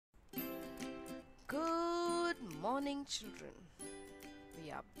morning, children. We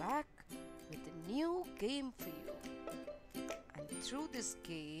are back with a new game for you. And through this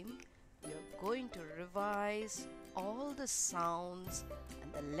game, we are going to revise all the sounds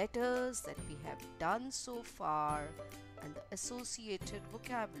and the letters that we have done so far and the associated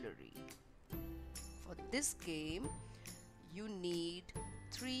vocabulary. For this game, you need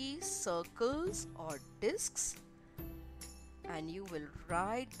 3 circles or discs, and you will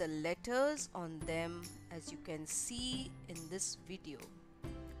write the letters on them as you can see in this video.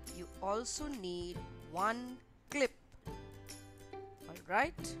 You also need 1 clip.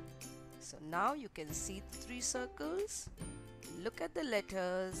 Alright, so now you can see 3 circles. Look at the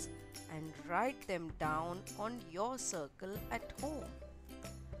letters and write them down on your circle at home.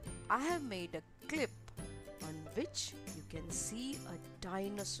 I have made a clip on which you can see a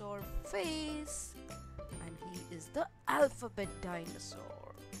dinosaur face, and he is the alphabet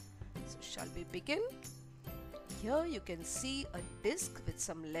dinosaur. So shall we begin? Here you can see a disc with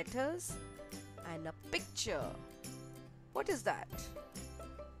some letters and a picture. What is that?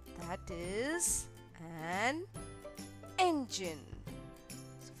 That is an engine.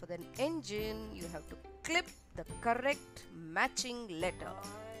 So for an engine, you have to clip the correct matching letter.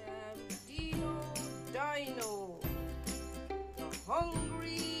 I am Dino, the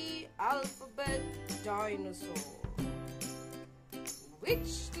hungry alphabet dinosaur.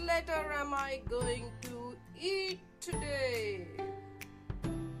 Which letter am I going to eat today?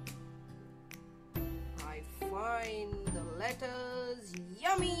 I find the letters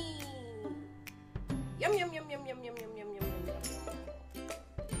yummy. Yum yum yum yum yum yum yum yum yum yum.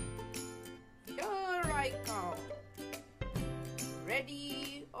 Here I come.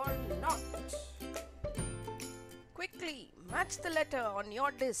 Ready or not? Quickly match the letter on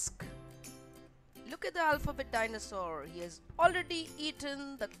your disc. Look at the alphabet dinosaur. He has already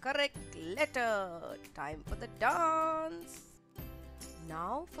eaten the correct letter. Time for the dance.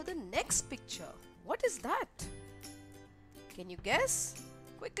 Now for the next picture. What is that? Can you guess?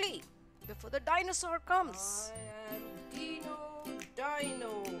 Quickly, before the dinosaur comes. I am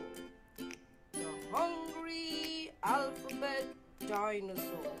Dino, the hungry alphabet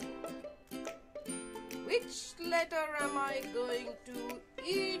dinosaur. Which letter am I going to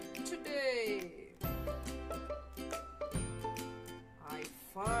eat today? I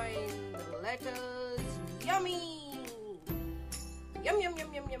find the letters yummy. Yum yum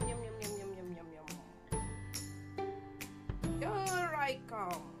yum yum yum yum yum yum yum yum yum yum. Here I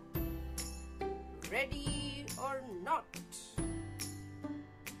come. Ready or not?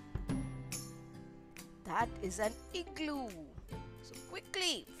 That is an igloo. So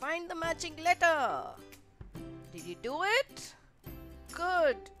quickly find the matching letter. Did you do it?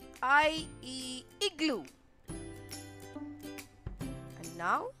 Good. I-E, igloo. And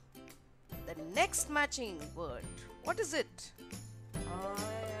now the next matching word. What is it? I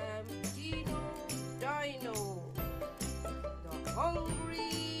am Dino, the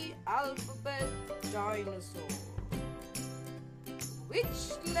hungry alphabet dinosaur.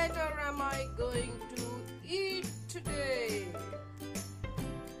 Which letter am I going to eat today?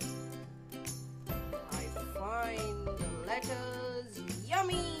 I find the letters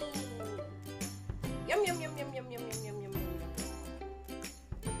yummy. Yum yum yum yum yum yum yum yum yum yum.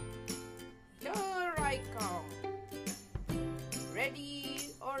 Here I come. Ready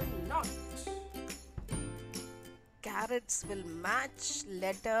or not? Carrots will match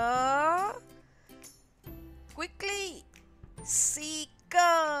letter. Quickly.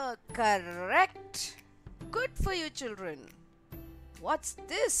 Seeker. Correct. Good for you, children. What's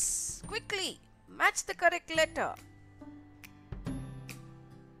this? Quickly match the correct letter.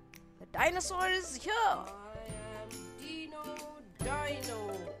 The dinosaur is here. I am Dino, the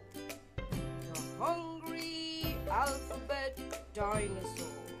hungry alphabet dinosaur.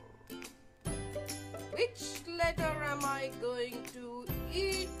 Which letter am I going to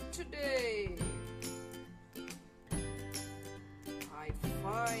eat today? I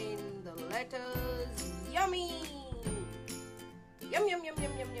find the letters yummy. Yum yum yum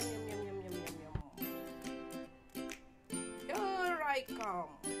yum yum yum yum yum yum yum yum yum. Here I come.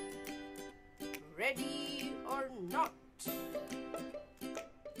 Ready or not?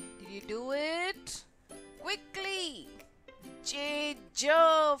 Did you do it? Quickly. J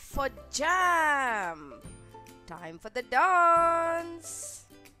for jam. Time for the dance.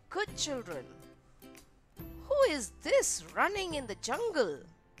 Good children. Who is this running in the jungle?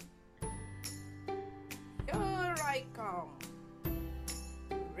 Here I come.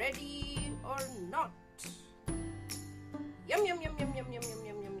 Ready or not? Yum yum yum yum yum yum yum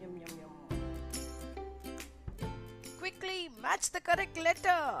yum yum yum yum yum. Quickly match the correct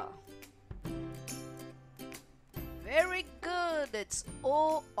letter. Very good. It's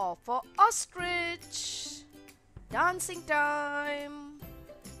O of for ostrich. Dancing time.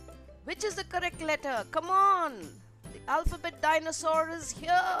 Which is the correct letter? Come on. The alphabet dinosaur is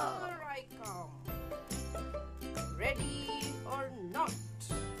here. Here I come. Ready or not?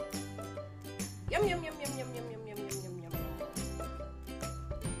 Yum yum yum yum yum yum yum yum yum yum yum.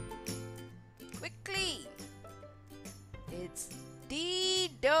 Quickly. It's D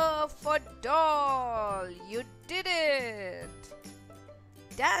for doll. You did it.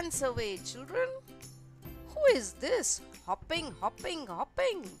 Dance away, children. Who is this? Hopping, hopping,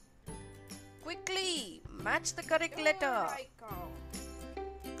 hopping. Quickly, match the correct letter. Here I come.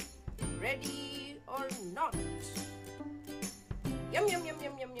 Ready or not? Yum yum yum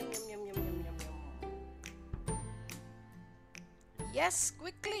yum yum yum yum yum yum yum yum yum. Yes,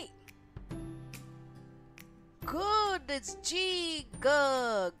 quickly. Good, it's G,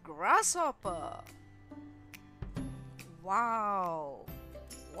 grasshopper. Wow,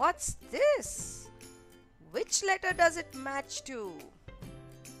 what's this? Which letter does it match to?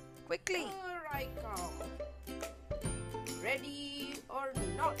 Quickly. Here I come. Ready or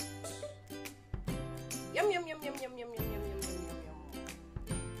not? Yum yum yum yum yum yum yum yum yum yum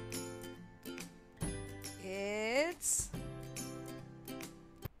yum. It's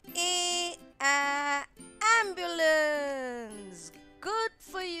ambulance. Good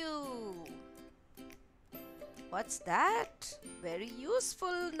for you. What's that? Very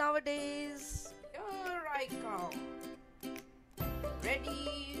useful nowadays. Here I come.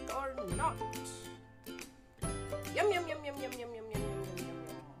 Ready or not? Yum yum yum yum yum yum yum yum yum yum yum.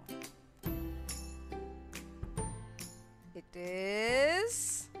 It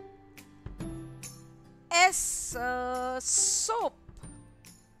is S, soap.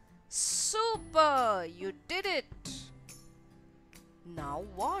 Super! You did it! Now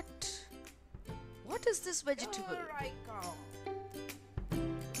what? What is this vegetable? Here I come.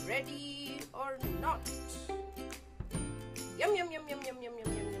 Ready or not? Yum yum yum yum yum yum yum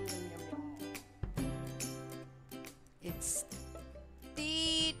yum yum yum yum yum. It's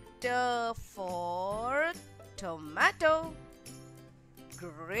T for tomato.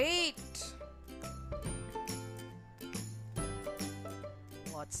 Great!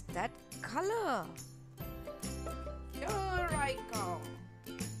 What's that color? Here I come.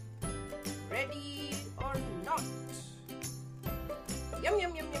 Ready or not? Yum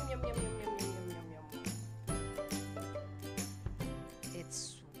yum yum yum yum yum yum yum yum yum yum. It's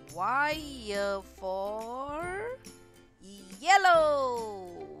Y for yellow.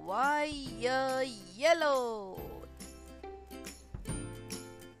 Yellow.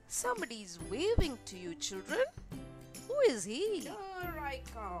 Somebody's waving to you, children. Who is he? Here I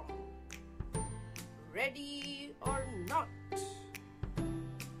come. Ready or not?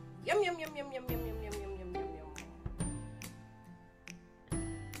 Yum yum yum yum yum yum yum yum yum yum yum yum.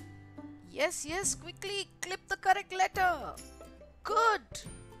 Yes, quickly clip the correct letter. Good.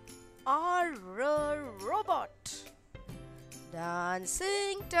 R, robot.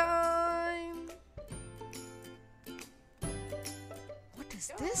 Dancing time. What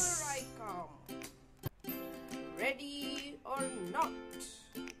is this? Here I come. Ready or not?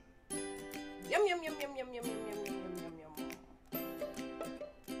 Yum yum yum yum yum yum yum yum yum yum yum.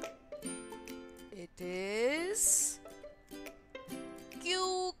 It is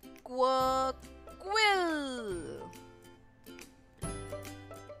quill.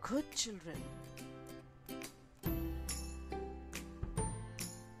 Good children.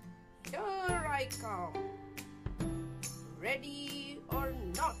 Here I come. Ready or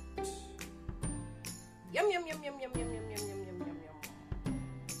not? Yum yum yum yum yum yum yum yum yum yum yum.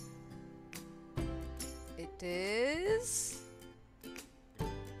 It is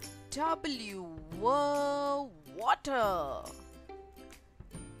W, water.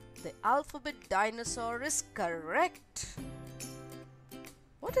 The alphabet dinosaur is correct.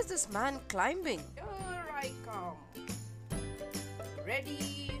 What is this man climbing? Here I come.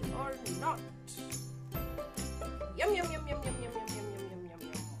 Ready or not? Yum yum yum yum yum yum yum yum yum yum yum.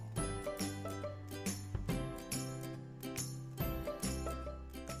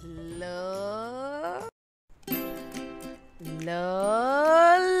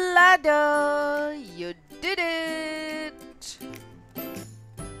 Ladder. You did it.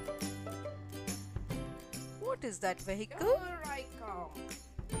 What is that vehicle? Here I come.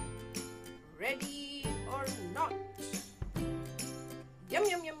 Ready or not? Yum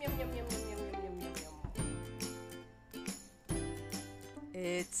yum yum yum yum yum yum yum yum yum yum.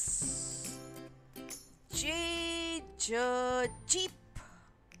 It's Jeep.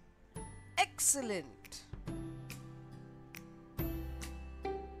 Excellent.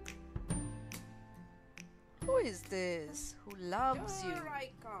 Who is this? Who loves you? Here I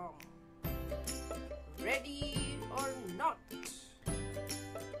come. Ready or not?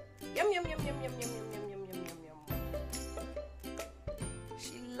 Yum yum yum yum yum yum yum yum yum yum yum yum.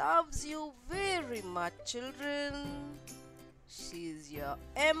 She loves you very much, children. She's your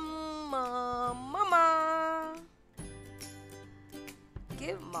Emma Mama.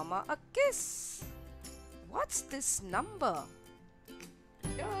 Give Mama a kiss. What's this number?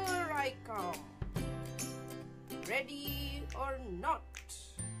 Here I come. Ready or not?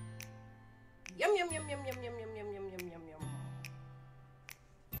 Yum yum yum yum yum yum yum yum yum yum yum yum.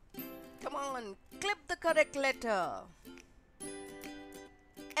 Come on, clip the correct letter.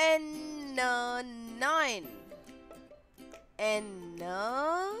 N9.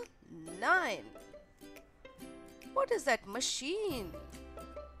 N9. What is that machine?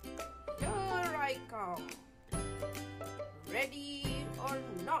 Here I come. Ready or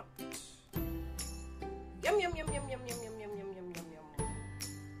not? Yum yum yum yum yum yum yum yum yum yum yum yum.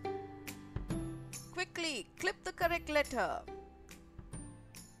 Quickly, clip the correct letter.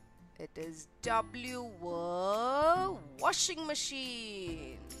 It is W. Washing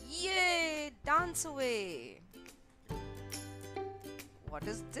machine. Yay! Dance away. What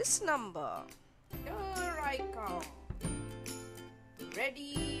is this number? Here I come.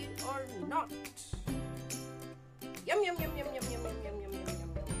 Ready or not? Yum yum yum yum yum yum yum yum yum yum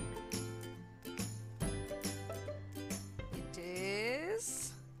yum yum. It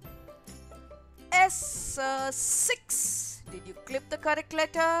is S6. Did you clip the correct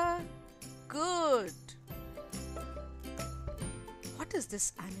letter? Good. What is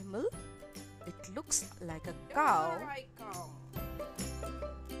this animal? It looks like a cow. Here I come.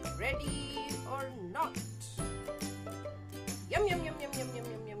 Ready or not? Yum yum yum yum yum yum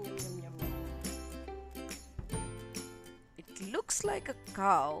yum yum yum yum yum. It looks like a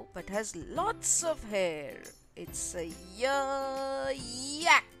cow but has lots of hair. It's a yak.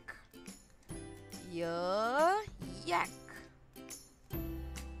 Yak.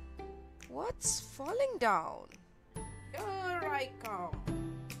 What's falling down? Here I come.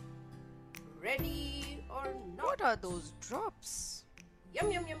 Ready or not? What are those drops?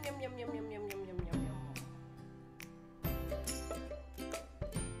 Yum yum yum yum yum yum yum yum yum yum yum yum.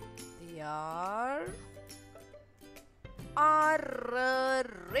 They are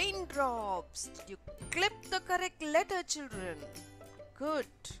raindrops. Did you clip the correct letter, children? Good.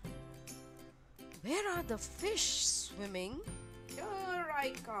 Where are the fish swimming? Here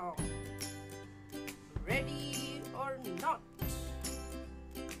I come. Ready or not?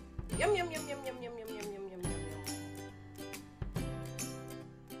 Yum yum yum yum yum yum yum yum yum yum yum.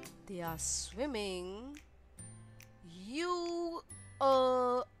 They are swimming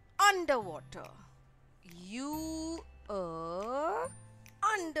underwater.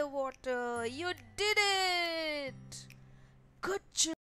 Underwater. You did it!